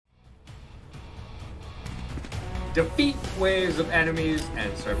Defeat waves of enemies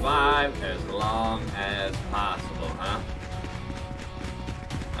and survive as long as possible, huh?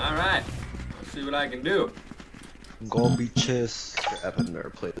 Alright, let's see what I can do. Go bitches. I've never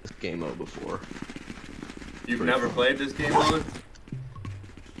played this game mode before. You've never played this game mode?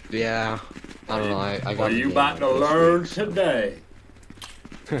 Yeah. I don't know, I got Well, the you game about to like learn this week, today.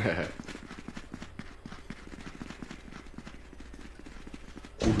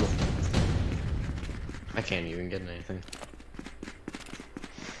 I can't even get anything.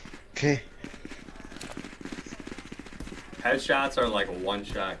 Okay. Headshots are like a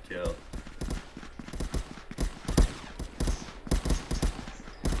one-shot kill.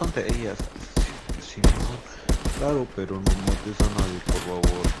 ¿Dónde ellas? Sí, no. Claro, pero no mates a nadie, por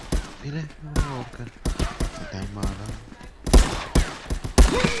favor. Mire, no, okay. Calmada.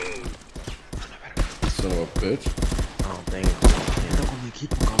 Son of a bitch. Oh, dang it. Mira con mi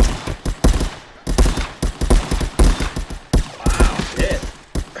equipo, cabrón. Wow, hit.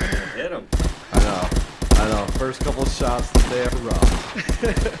 Hit him. I know. First couple shots today are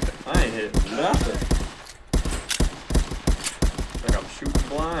rough. I ain't hitting nothing. Like I'm shooting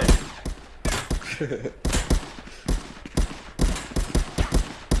blind.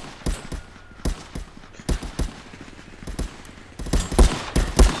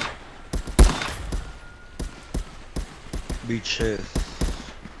 Bitches.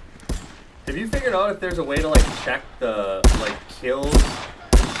 Have you figured out if there's a way to like check the like kills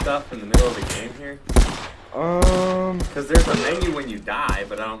and stuff in the middle of the game here? Because there's a menu when you die,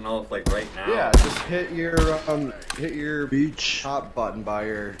 but I don't know if like right now. Yeah, just hit your Beach. top button by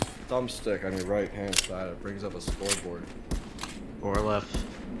your thumbstick on your right hand side. It brings up a scoreboard. Or left.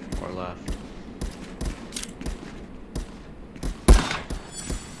 Or left.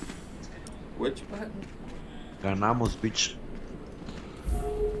 Which button? Ganamos, bitch.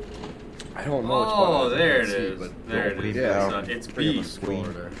 I don't know which Oh, button. there it See, is. but There it is. yeah, It's bring B. up a score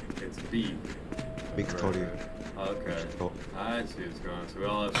there. It's B. Victoria. Okay. Stop. I see what's going on. So we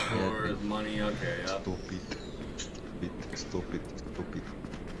all have scores, money. Okay, yep. Stupid. Stupid. Stupid.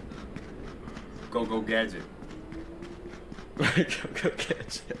 Go gadget. Go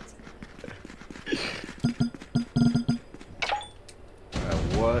catch it.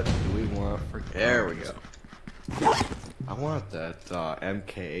 What do we want for? There we go. I want that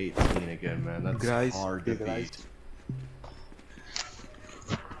MK18 again, man. That's Guys, hard to guys.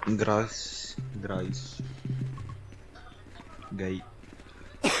 beat. Grace. Gay.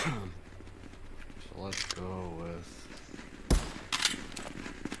 So let's go with.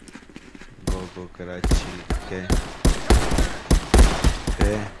 Go, Karachi. Okay.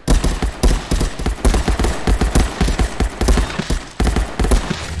 Okay.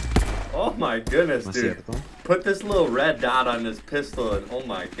 Oh my goodness, ¿No es dude. cierto? Put this little red dot on this pistol and oh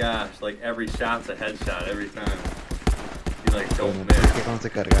my gosh, like every shot's a headshot every time. You like don't Como miss. que cuando se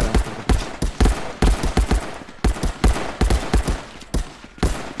cargaran.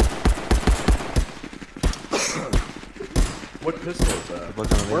 What pistol is that?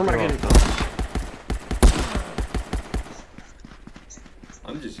 Porque no Where am I dentro. getting?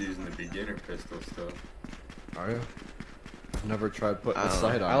 I'm just using the beginner pistol still. Are you? I've never tried putting I a don't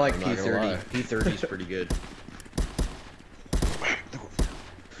sight know. on. I like I'm not gonna lie. P30. P30's pretty good.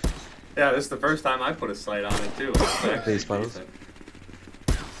 Yeah, this is the first time I put a sight on it too. It's actually Disparos. decent.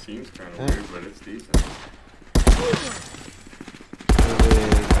 Seems kind of weird, but it's decent.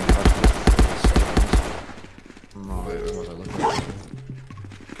 No, Wait, what was I looking at?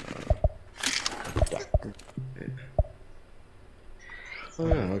 Oh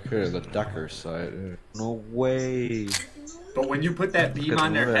yeah, okay, the Decker sight. Yeah. no way. But when you put that beam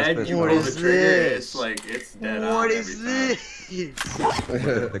on their What head, you pull is the trigger, this? it's like, it's dead What on is every time.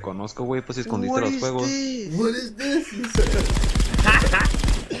 this? Te conozco, güey, pues si escondiste los juegos. What is this? He said.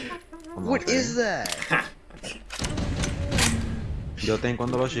 What is that? Yo tengo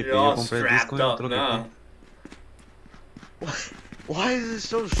cuando lo shippé, You're yo all compré el strapped disco y up otro que now. Why is it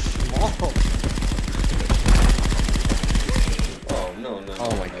so small? Oh, no.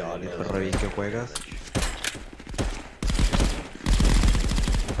 Oh my god. Pero bien que juegas.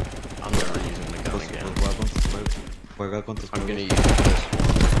 I'm never using the gun Pues, again. juega con tus I'm gonna juegos. use this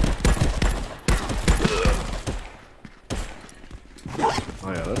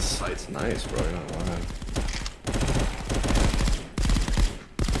Oh yeah, that sight's nice, bro. You're not lying.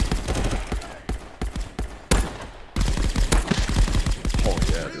 Oh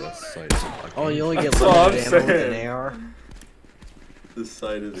yeah, dude, that sight's fucking. Oh, you only get That's all limited I'm ammo with saying. an AR? This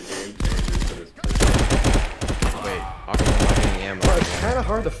sight is a game changer for this pistol. Wait, I'm not getting ammo. Bro, it's kind of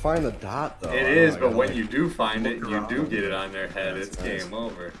hard to find the dot though. It I is, don't know, but I when gotta, you do find it, look you do around. get it on their head, That's it's nice. game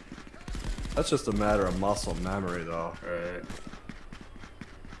over. That's just a matter of muscle memory, though. Right.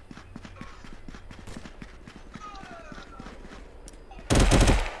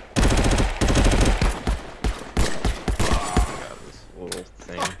 Got this little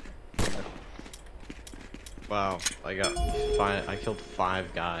thing. Wow, I killed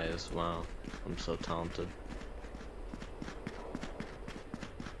 5 guys. Wow, I'm so talented.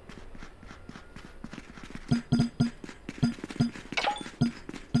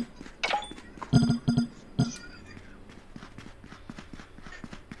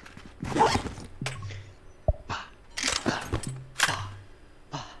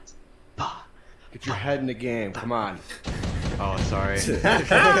 Get your head in the game. Come on. Oh, sorry.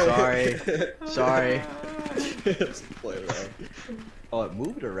 Sorry. Sorry. Just play around. Oh, it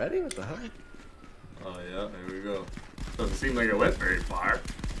moved already? What the hell? Oh yeah, there we go. Doesn't seem like it went very far.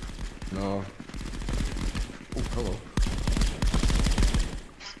 No. Oh, hello.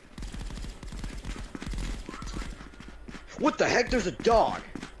 What the heck? There's a dog.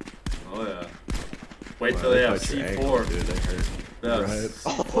 Oh yeah. Wait till they have Touch your C4. ankle, dude, they hurt. Yeah, Right.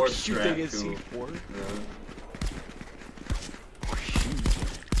 C4 Oh, you strap think it's too. C4? Yeah.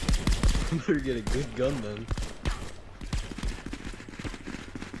 Better get a good gun then.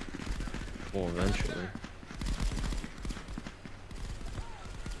 Well, eventually.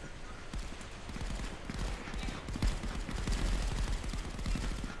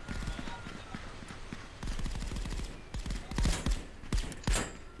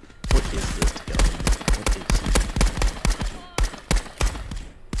 What is this gun? What is it?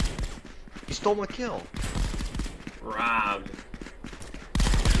 He stole my kill. Robbed.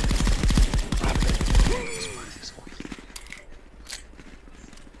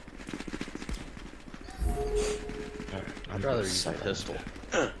 I'd rather use a pistol.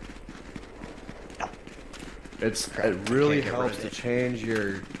 It really Can't get rid helps of to it. change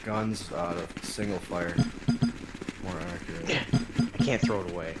your guns to single fire. More accurate. I can't throw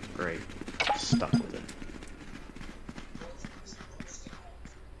it away. Great. Stuck with it.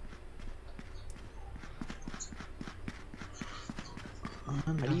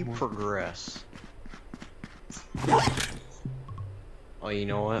 How do you progress? Oh, you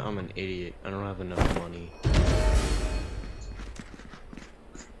know what? I'm an idiot. I don't have enough money.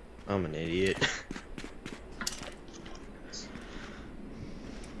 I'm an idiot.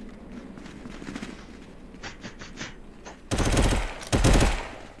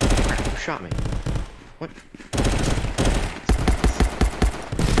 Who shot me? What?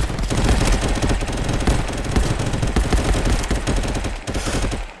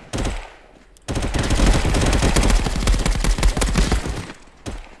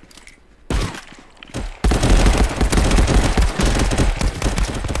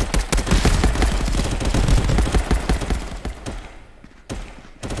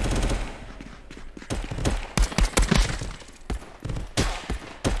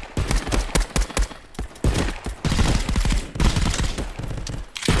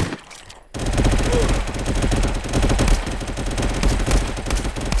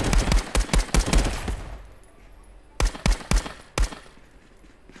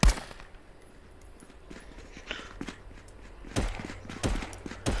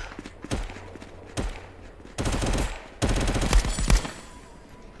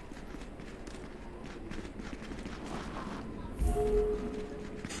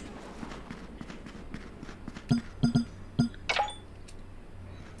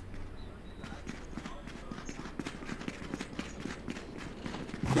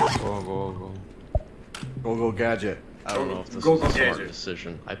 Go gadget. I don't know if this Go, is go, a smart gadget.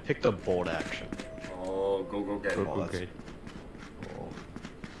 decision. I picked a bolt action. Oh, go get it. Go, Okay.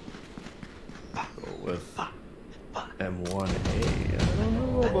 Go with M1A. I don't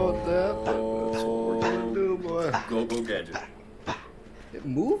know about that. That's what we're gonna do, boy. Go gadget. It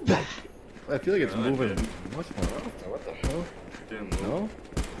moved. I feel like it's No, it moving didn't. much more often. What the hell? Didn't move. No?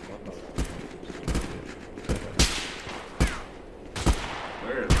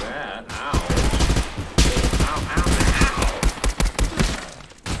 Where is that? Ow. Ow, ow, ow.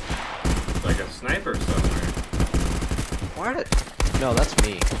 It's like a sniper somewhere. Why did? No, that's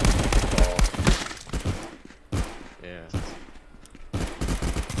me. Oh. Yeah.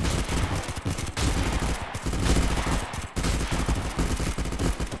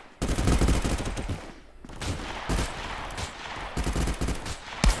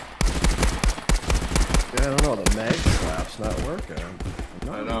 Yeah, I don't know. The mag slap's not working.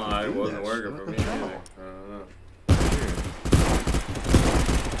 I know, it wasn't working for me either. I don't know.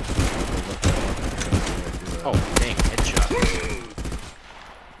 Oh, dang, headshot.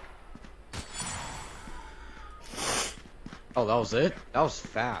 Oh, that was it? That was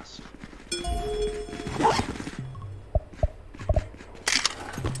fast.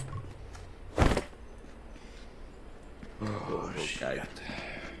 Oh, shit.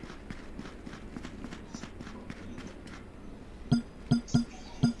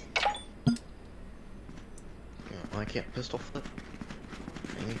 I can't pistol flip.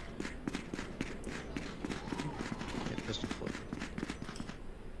 Dang it. Can't pistol flip.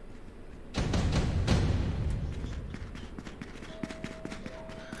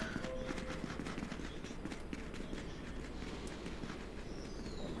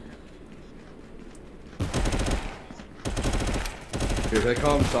 Here they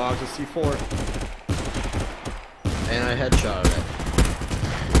come, dogs. A C4. And I headshot it.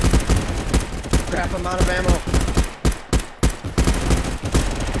 Crap, I'm out of ammo.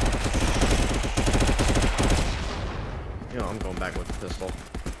 You know, I'm going back with the pistol.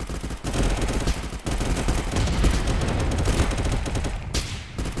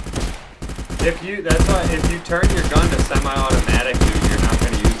 That's why if you turn your gun to semi-automatic, dude, you're not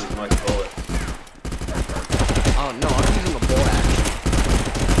gonna use as much bullets. Oh no, I'm using the bolt action.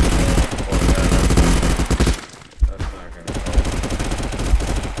 That's not gonna help.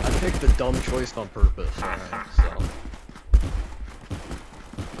 I picked the dumb choice on purpose. Alright, so.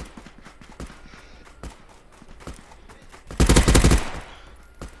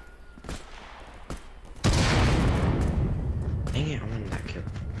 Dang it, I wanted that kill.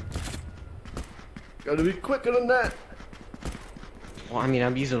 Gotta be quicker than that. Well, I mean,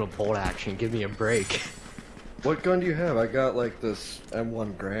 I'm using a bolt action. Give me a break. What gun do you have? I got like this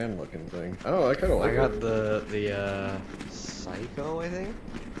M1 Grand looking thing. I don't know, I kinda like I it. got the Psycho, I think?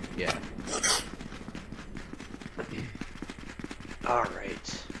 Yeah.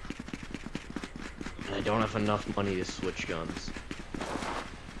 Alright. And I don't have enough money to switch guns.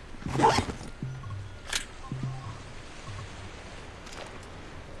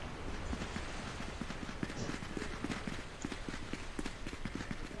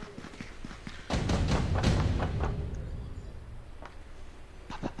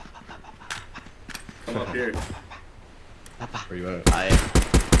 Come up here. Where you at?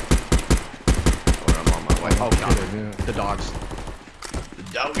 Or I'm on my way. Oh god, Yeah. the dogs. The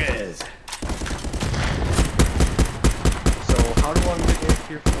doggies. So how do I get in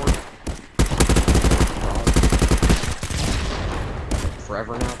here for?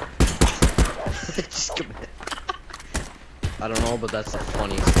 Forever now? Just commit. I don't know, but that's the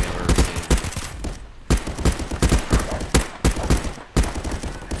funniest thing I've ever seen.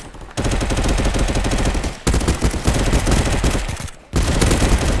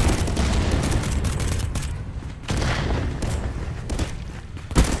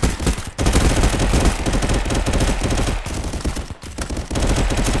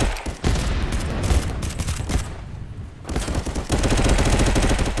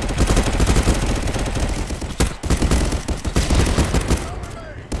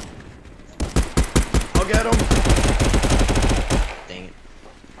 Get him! Dang it.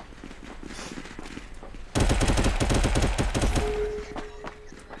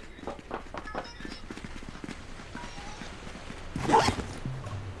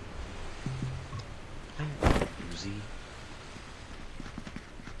 Uzi.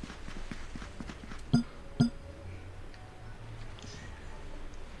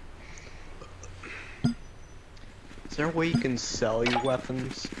 Is there a way you can sell your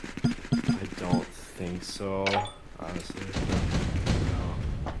weapons? I don't think so, honestly. No.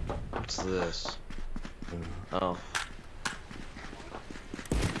 What's this? Oh.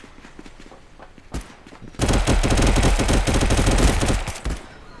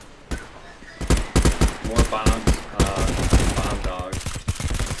 More bombs, bomb dogs.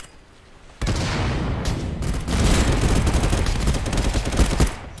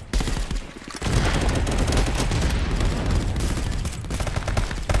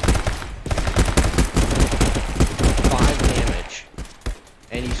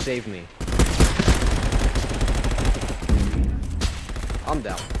 And you saved me. I'm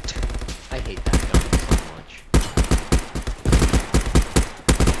down. I hate that gun so much.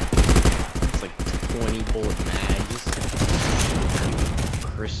 It's like 20 bullet mags.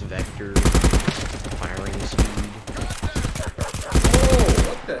 Chris Vector. Firing speed. Whoa,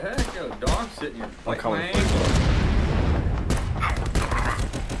 what the heck? Yo, dog sitting here. I'm coming.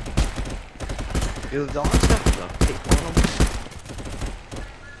 Do the dogs have duct tape on them?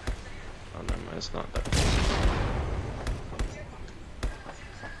 Oh, never mind, it's not that.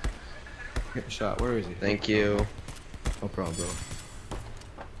 Get the shot. Where is he? Thank you. No problem, bro.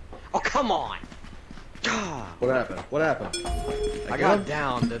 Oh, come on! What happened? What happened? I got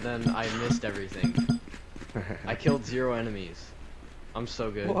downed and then I missed everything. I killed 0 enemies. I'm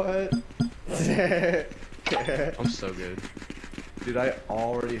so good. What? I'm so good. Dude, I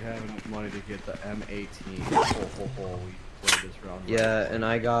already have enough money to get the M18. Oh, we played this round. Yeah, and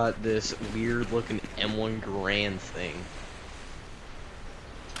I got this weird looking M1 Grand thing.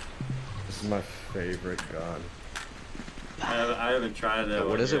 This is my favorite gun. I haven't tried that.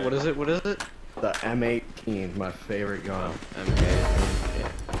 What is it? What is it? What is it? The M18, my favorite gun. Yeah.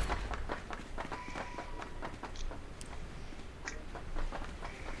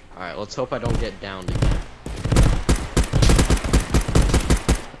 Alright, let's hope I don't get downed again.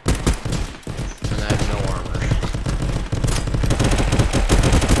 And I have no armor.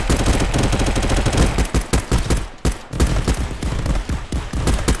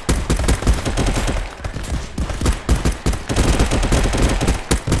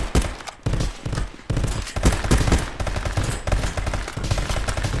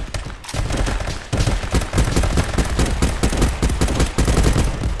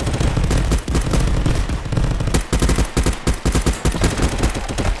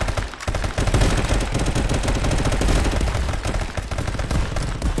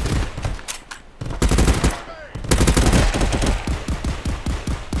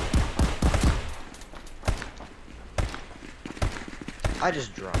 I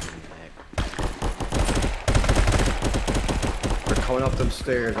just dropped him back. They're coming up them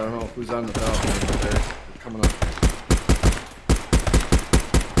stairs. I don't know who's on the balcony, but they're coming up.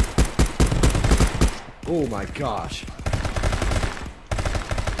 Oh my gosh.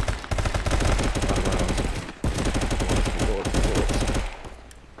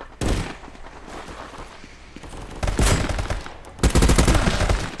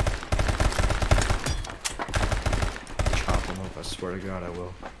 I swear to God, I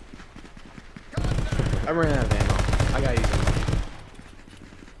will. I ran out of ammo. I gotta use them.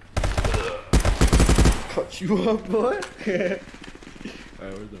 Cut you up, bud. Alright,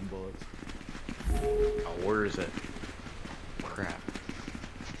 where's them bullets? Oh, where is it? Crap.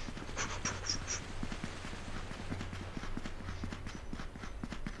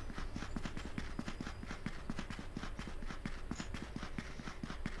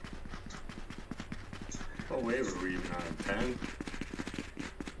 What wave are we even on? 10?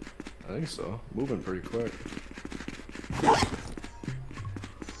 I think so. Moving pretty quick.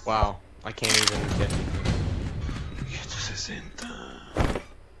 Wow, I can't even get. 160.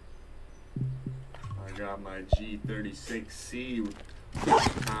 I got my G36C.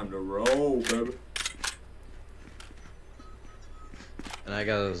 Time to roll, baby. And I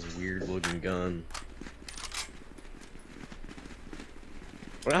got this weird looking gun.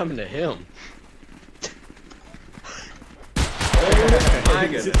 What happened to him? Oh my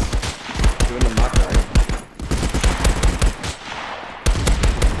goodness. Doing the mock right.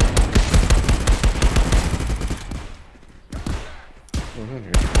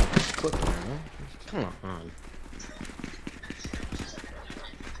 Come on.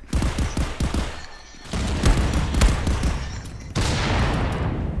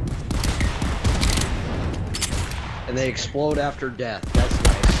 And they explode after death. That's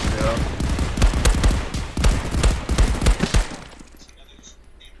nice. Yeah.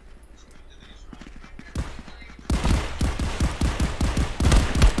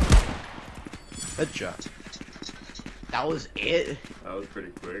 Headshot. That was it? That was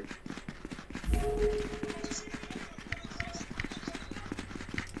pretty quick.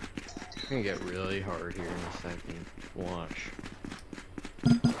 It's gonna get really hard here in a second. Watch.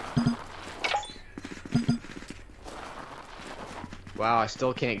 Wow, I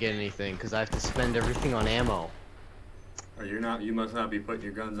still can't get anything because I have to spend everything on ammo. Or you must not be putting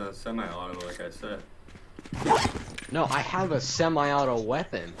your guns on semi-auto like I said. No, I have a semi-auto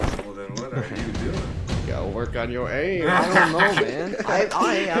weapon. Well then what are you doing? You gotta work on your aim. I don't know, man.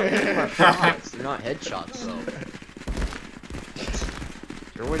 I'm hitting my shots. They're not headshots, though. Is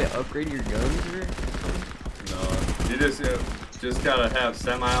there a way to upgrade your guns or something? No, you just gotta have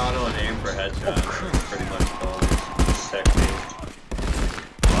semi-auto and aim for headshots. That's pretty much the technique.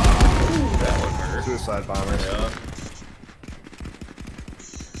 Ooh, that one hurt. Suicide bombers. Yeah.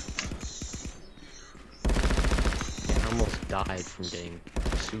 I almost died from getting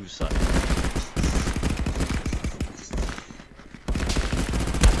suicide.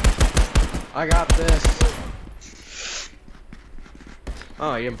 I got this.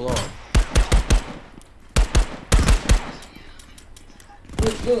 Oh, you didn't blow up.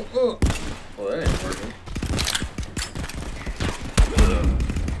 Well, that ain't working.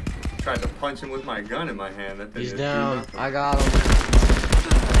 Tried to punch him with my gun in my hand. That thing He's just do down. nothing. I got him.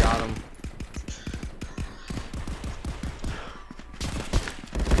 I got him.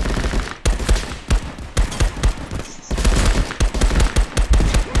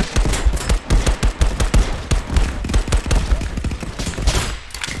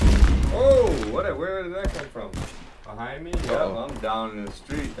 down in the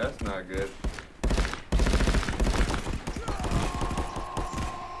street. That's not good.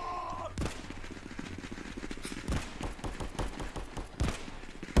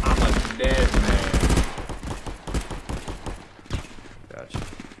 I'm a dead man. Gotcha.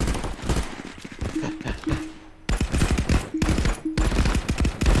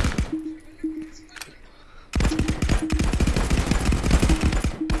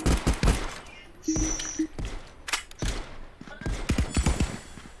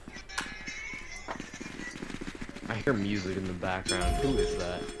 I hear music in the background. Who is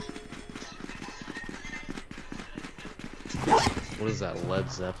that? What is that,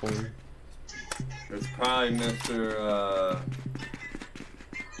 Led Zeppelin? It's probably Mr.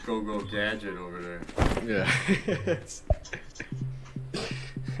 Go-Go Gadget over there. Yeah.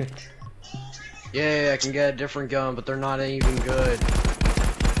 Yeah, I can get a different gun, but they're not even good.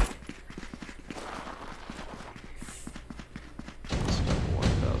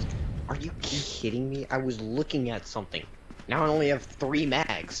 Are you kidding me? I was looking at something. Now I only have 3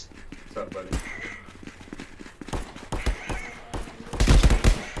 mags. What's up, buddy?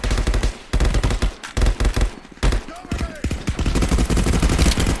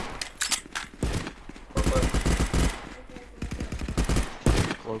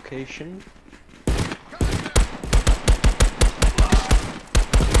 Location.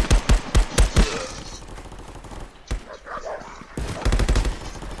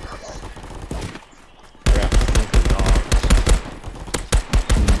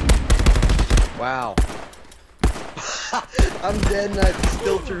 Wow. I'm dead and I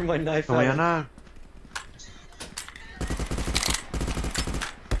still threw my knife No, out. na.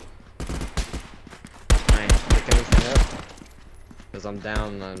 Nice. Pick anything up? Because I'm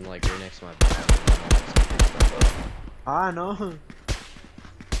down and I'm like right next to my back. Ah, no. I'm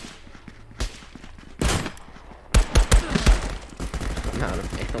out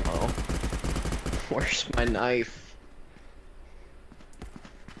of ammo. Where's my knife?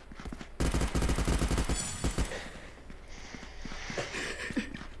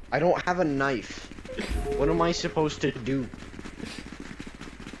 I don't have a knife. What am I supposed to do?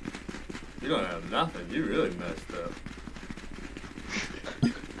 You don't have nothing. You really messed up.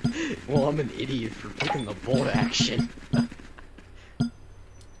 Well, I'm an idiot for picking the bolt action.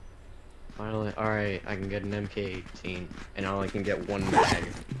 Finally, alright, I can get an MK18, and now I can get 1 mag.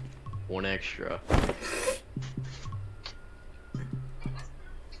 1 extra.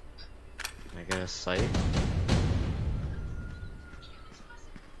 I get a sight?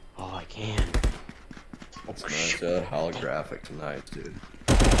 Oh, I can. It's not holographic tonight, dude.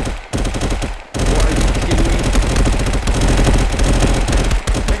 What, are you kidding me?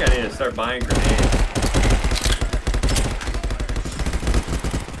 I think I need to start buying grenades.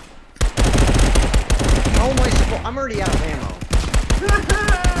 How am I supposed? I'm already out of ammo.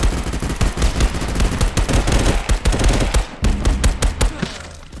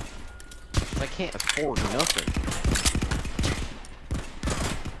 I can't afford nothing.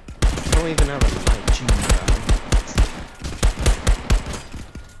 I don't even have a knife.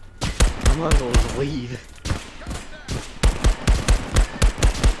 I might as well just leave.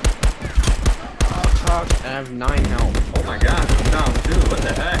 I have 9 health. Oh my god, I'm down too. What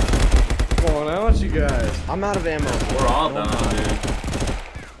the heck? Come on out, you guys. I'm out of ammo. We're all down, dude.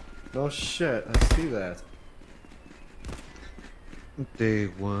 No shit, I see that. They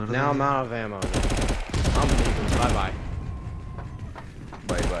wanna. Now I'm out of ammo. I'm leaving. Bye bye.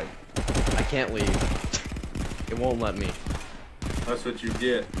 Bye bye. I can't leave. It won't let me. That's what you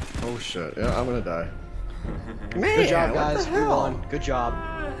get. Oh shit, yeah, I'm gonna die. Man, good job, guys. We won. Good job.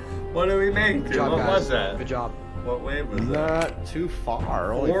 What did we make? Good Dude? job, What guys. was that? Good job. What wave was that? Not too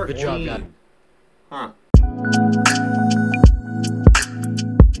far. Only Good job, guys. Huh.